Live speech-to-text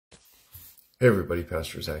Hey everybody,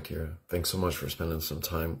 Pastor Zach here. Thanks so much for spending some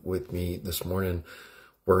time with me this morning,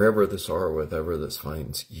 wherever this are, whatever this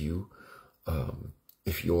finds you.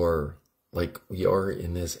 If you're like we are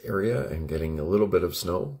in this area and getting a little bit of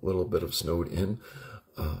snow, snowed in,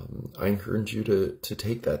 I encourage you to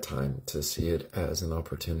take that time to see it as an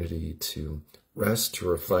opportunity to rest, to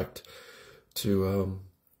reflect, to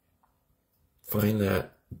find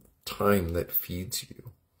that time that feeds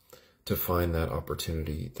you, to find that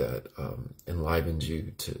opportunity that enlivens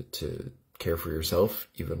you to care for yourself,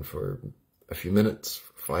 even for a few minutes,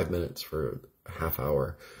 5 minutes, for a half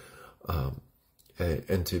hour,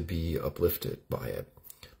 and to be uplifted by it.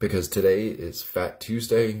 Because today is Fat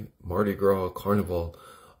Tuesday, Mardi Gras, Carnival,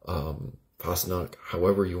 Fastnacht,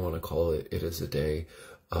 however you want to call it. It is a day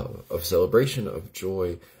of celebration, of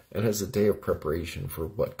joy, and as a day of preparation for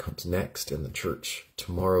what comes next in the church.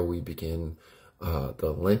 Tomorrow we begin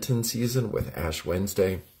the Lenten season with Ash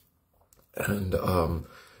Wednesday, and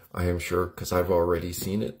I am sure, because I've already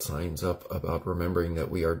seen it, signs up about remembering that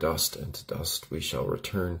we are dust, and to dust we shall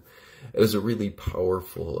return. It is a really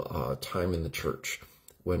powerful time in the church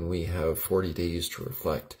when we have 40 days to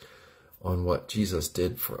reflect on what Jesus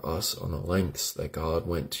did for us, on the lengths that God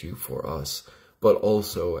went to for us, but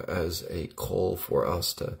also as a call for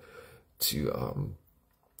us to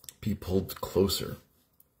be pulled closer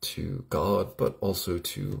to God, but also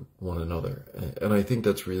to one another. And I think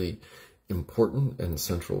that's really important and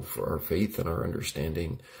central for our faith and our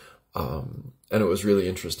understanding. And it was really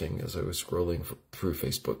interesting as I was scrolling through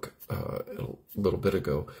Facebook a little bit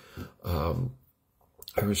ago.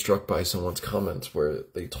 I was struck by someone's comments where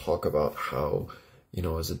they talk about how,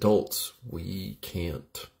 as adults, we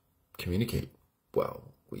can't communicate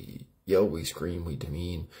well. We yell, we scream, we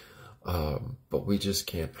demean, but we just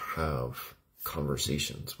can't have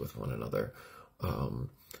conversations with one another.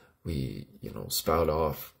 We, spout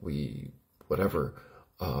off, whatever.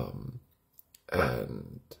 And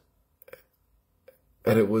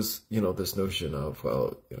it was, this notion of,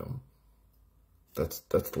 well, that's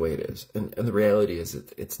the way it is. And the reality is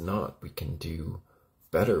it's not. We can do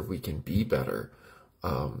better. We can be better,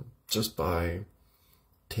 just by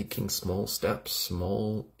taking small steps,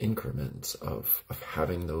 small increments of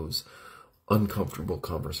having those uncomfortable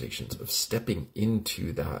conversations, of stepping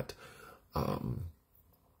into that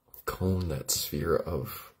cone, that sphere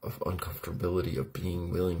of uncomfortability, of being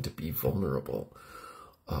willing to be vulnerable.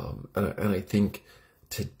 And I think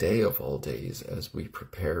today of all days, as we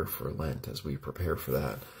prepare for Lent, as we prepare for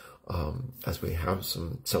that, as we have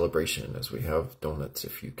some celebration, as we have donuts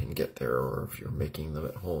if you can get there, or if you're making them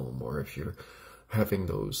at home, or if you're having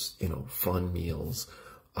those, fun meals,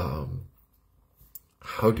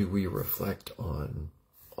 how do we reflect on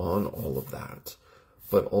all of that,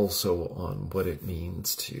 but also on what it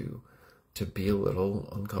means to be a little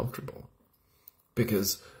uncomfortable?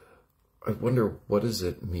 Because I wonder, what does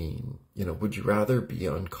it mean? Would you rather be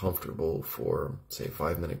uncomfortable for, say, a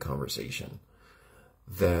 5-minute conversation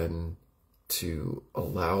than to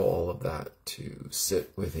allow all of that to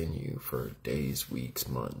sit within you for days, weeks,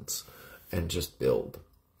 months, and just build?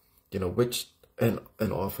 And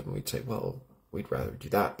often we'd say, well, we'd rather do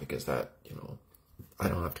that because that, I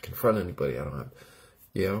don't have to confront anybody. I don't have,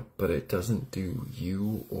 but it doesn't do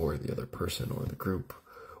you or the other person or the group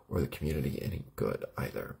or the community any good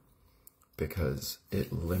either, because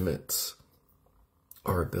it limits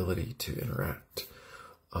our ability to interact,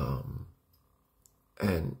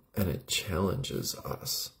 and it challenges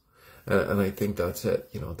us. And I think that's it.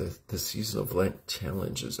 The season of Lent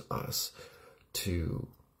challenges us to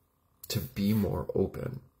be more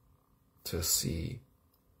open, to see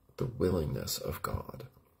the willingness of God,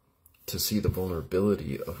 to see the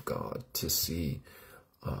vulnerability of God, to see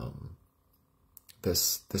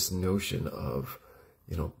this notion of,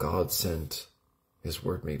 God sent his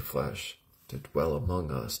word made flesh to dwell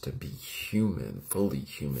among us, to be human, fully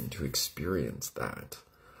human, to experience that,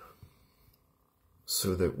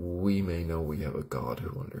 so that we may know we have a God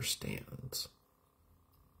who understands.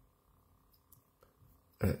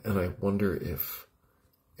 And I wonder if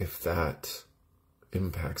that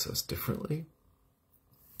impacts us differently.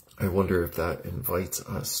 I wonder if that invites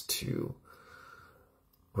us to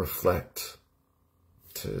reflect,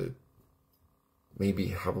 to maybe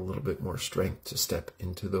have a little bit more strength to step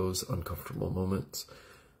into those uncomfortable moments,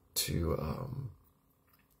 to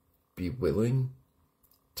be willing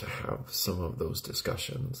to have some of those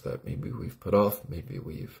discussions that maybe we've put off, maybe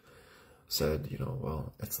we've said,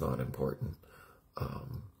 well, it's not important,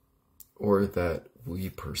 or that we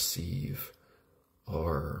perceive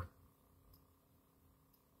are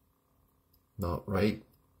not right,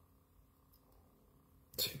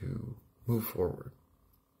 to move forward.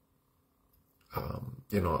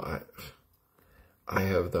 you know, I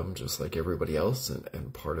have them just like everybody else,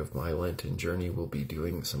 and part of my Lenten journey will be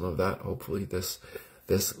doing some of that, hopefully this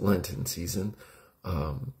Lenten season,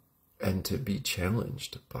 and to be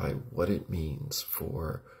challenged by what it means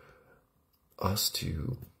for us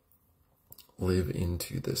to live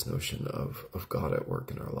into this notion of God at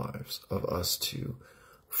work in our lives, of us to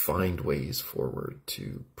find ways forward,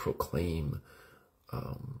 to proclaim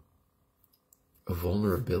a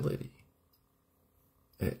vulnerability,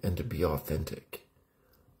 and to be authentic.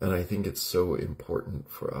 And I think it's so important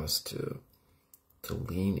for us to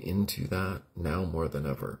lean into that now more than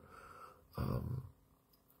ever.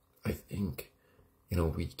 I think, you know,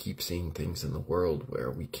 we keep seeing things in the world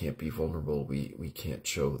where we can't be vulnerable. We can't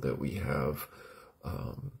show that we have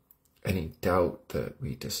any doubt, that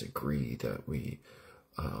we disagree, that we,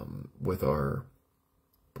 with our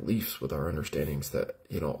beliefs, with our understandings, that,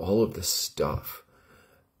 you know, all of this stuff.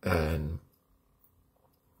 And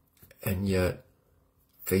yet,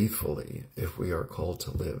 faithfully, if we are called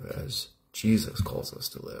to live as Jesus calls us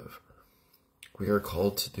to live, we are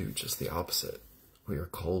called to do just the opposite. We are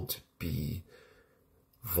called to be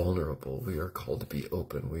vulnerable. We are called to be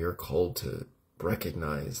open. We are called to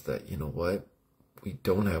recognize that, you know what, we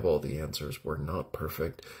don't have all the answers. We're not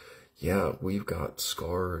perfect. Yeah, we've got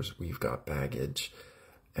scars. We've got baggage.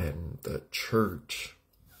 And the church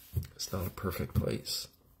is not a perfect place.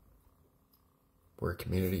 We're a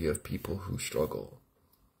community of people who struggle.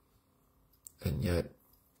 And yet,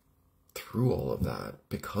 through all of that,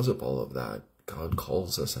 because of all of that, God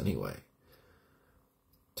calls us anyway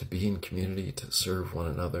to be in community, to serve one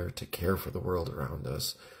another, to care for the world around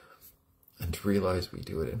us, and to realize we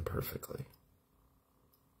do it imperfectly.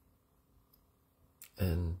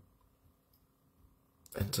 And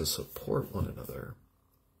to support one another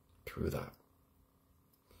through that.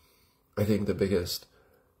 I think the biggest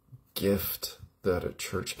gift that a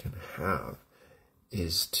church can have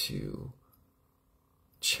is to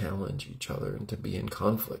challenge each other and to be in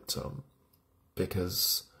conflict some.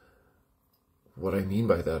 Because what I mean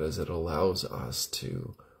by that is it allows us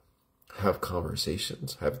to have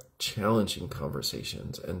conversations, have challenging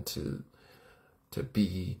conversations, and to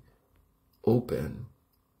be open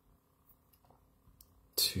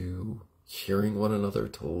to hearing one another,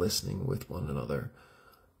 to listening with one another,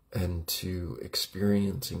 and to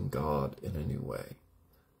experiencing God in a new way.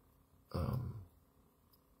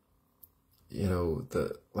 You know,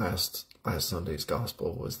 the last Sunday's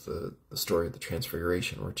gospel was the story of the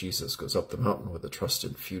Transfiguration, where Jesus goes up the mountain with a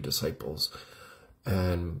trusted few disciples,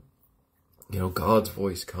 and, you know, God's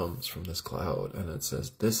voice comes from this cloud, and it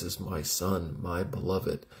says, "This is my son, my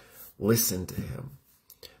beloved, listen to him."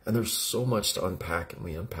 And there's so much to unpack, and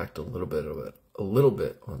we unpacked a little bit of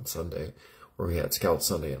it, on Sunday, where we had Scout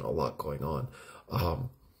Sunday and a lot going on,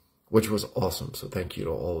 which was awesome. So thank you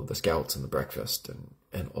to all of the scouts and the breakfast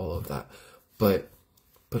and all of that. But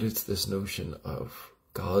it's this notion of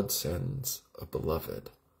God sends a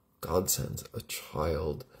beloved, God sends a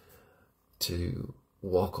child to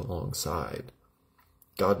walk alongside.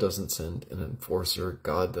 God doesn't send an enforcer.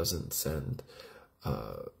 God doesn't send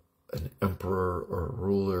an emperor or a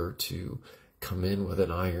ruler to come in with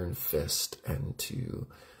an iron fist and to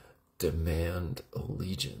demand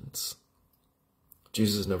allegiance.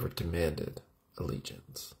 Jesus never demanded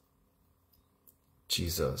allegiance.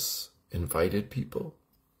 Jesus invited people,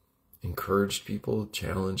 encouraged people,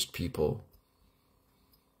 challenged people,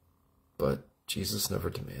 but Jesus never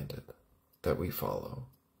demanded that we follow.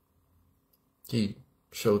 He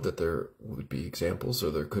showed that there would be examples,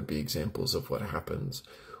 or there could be examples of what happens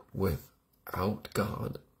without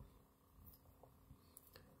God.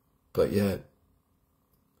 But yet,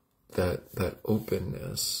 that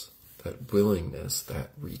openness, that willingness,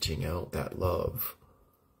 that reaching out, that love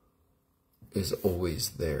is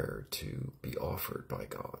always there to be offered by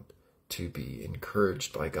God, to be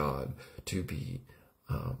encouraged by God, to be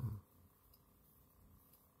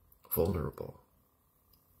vulnerable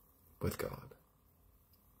with God.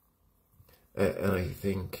 And I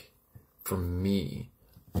think for me,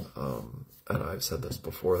 and I've said this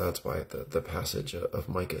before, that's why the passage of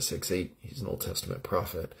Micah 6:8, he's an Old Testament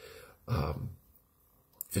prophet,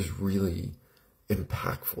 is really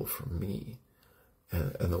impactful for me.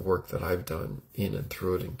 And the work that I've done in and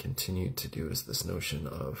through it and continue to do is this notion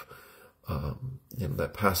of,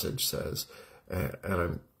 that passage says, and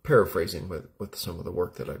I'm paraphrasing with some of the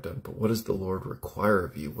work that I've done, but what does the Lord require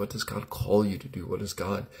of you? What does God call you to do? What does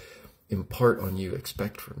God impart on you,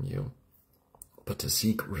 expect from you? But to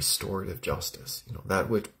seek restorative justice, that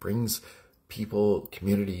which brings people,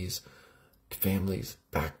 communities, families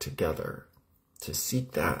back together, to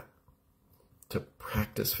seek that,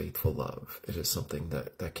 practice faithful love. It is something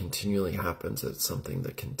that continually happens. It's something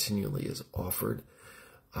that continually is offered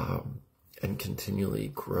and continually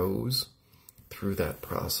grows through that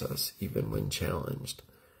process, even when challenged,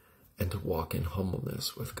 and to walk in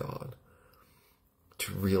humbleness with God,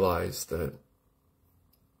 to realize that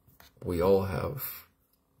we all have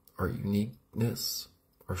our uniqueness,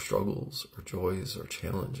 our struggles, our joys, our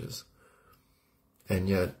challenges, and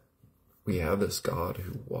yet we have this God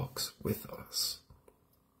who walks with us.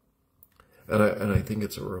 And I think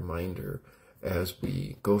it's a reminder as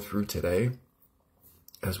we go through today,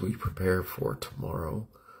 as we prepare for tomorrow,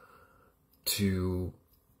 to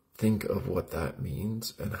think of what that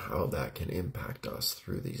means and how that can impact us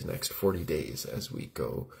through these next 40 days as we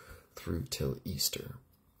go through till Easter.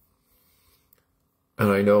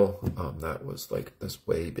 And I know that was like this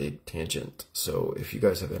way big tangent. So if you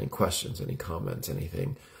guys have any questions, any comments,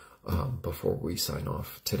 anything before we sign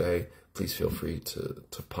off today, please feel free to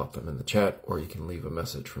pop them in the chat, or you can leave a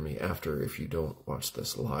message for me after if you don't watch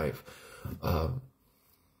this live.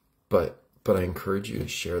 But I encourage you to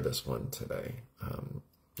share this one today.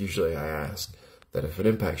 Usually I ask that if it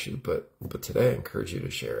impacts you, but today I encourage you to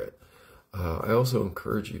share it. I also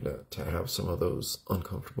encourage you to have some of those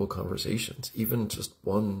uncomfortable conversations, even just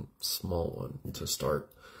one small one to start,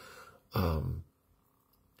 and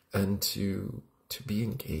to be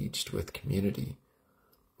engaged with community,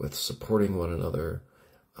 with supporting one another,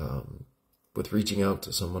 with reaching out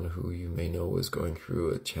to someone who you may know is going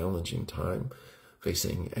through a challenging time,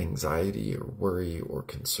 facing anxiety or worry or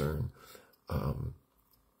concern,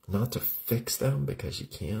 not to fix them because you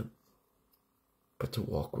can't, but to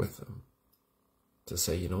walk with them, to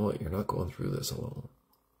say, you know what, you're not going through this alone,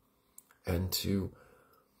 and to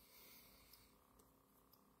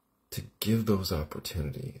give those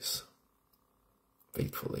opportunities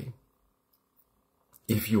faithfully.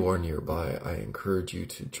 If you are nearby, I encourage you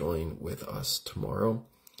to join with us tomorrow.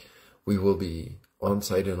 We will be on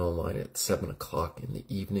site and online at 7 o'clock in the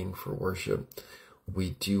evening for worship.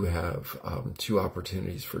 We do have 2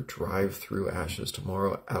 opportunities for drive-through ashes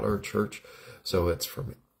tomorrow at our church. So it's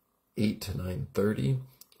from 8 to 9:30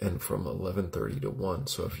 and from 11:30 to 1.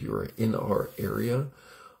 So if you are in our area,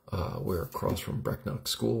 we're across from Brecknock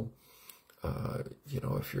School.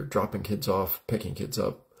 If you're dropping kids off, picking kids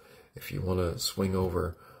up, if you want to swing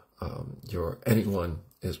over, anyone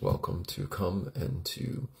is welcome to come and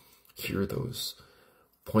to hear those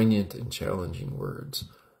poignant and challenging words.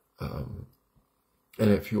 And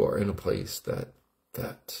if you are in a place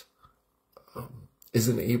that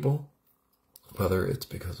isn't able, whether it's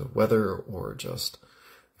because of weather or just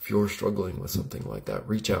if you're struggling with something like that,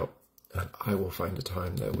 reach out and I will find a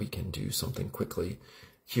time that we can do something quickly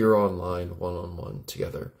here online, one-on-one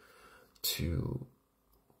together, to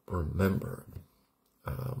remember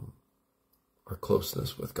our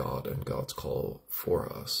closeness with God and God's call for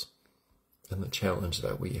us, and the challenge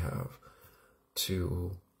that we have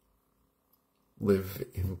to live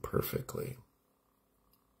imperfectly,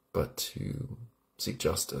 but to seek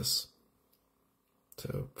justice,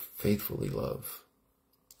 to faithfully love,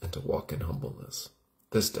 and to walk in humbleness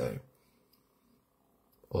this day,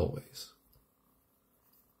 always.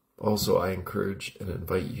 Also, I encourage and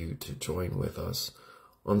invite you to join with us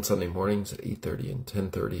on Sunday mornings at 8:30 and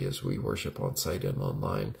 10:30 as we worship on site and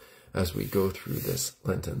online as we go through this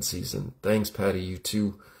Lenten season. Thanks, Patty, you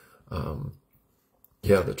too.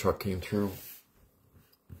 The truck came through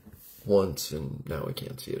once and now we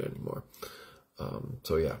can't see it anymore.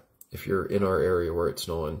 If you're in our area where it's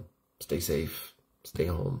snowing, stay safe, stay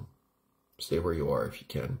home, stay where you are if you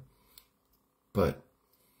can. But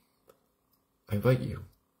I invite you.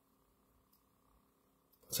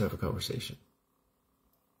 Let's have a conversation.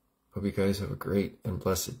 Hope you guys have a great and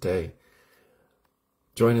blessed day.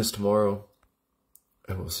 Join us tomorrow,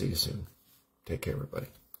 and we'll see you soon. Take care, everybody.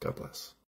 God bless.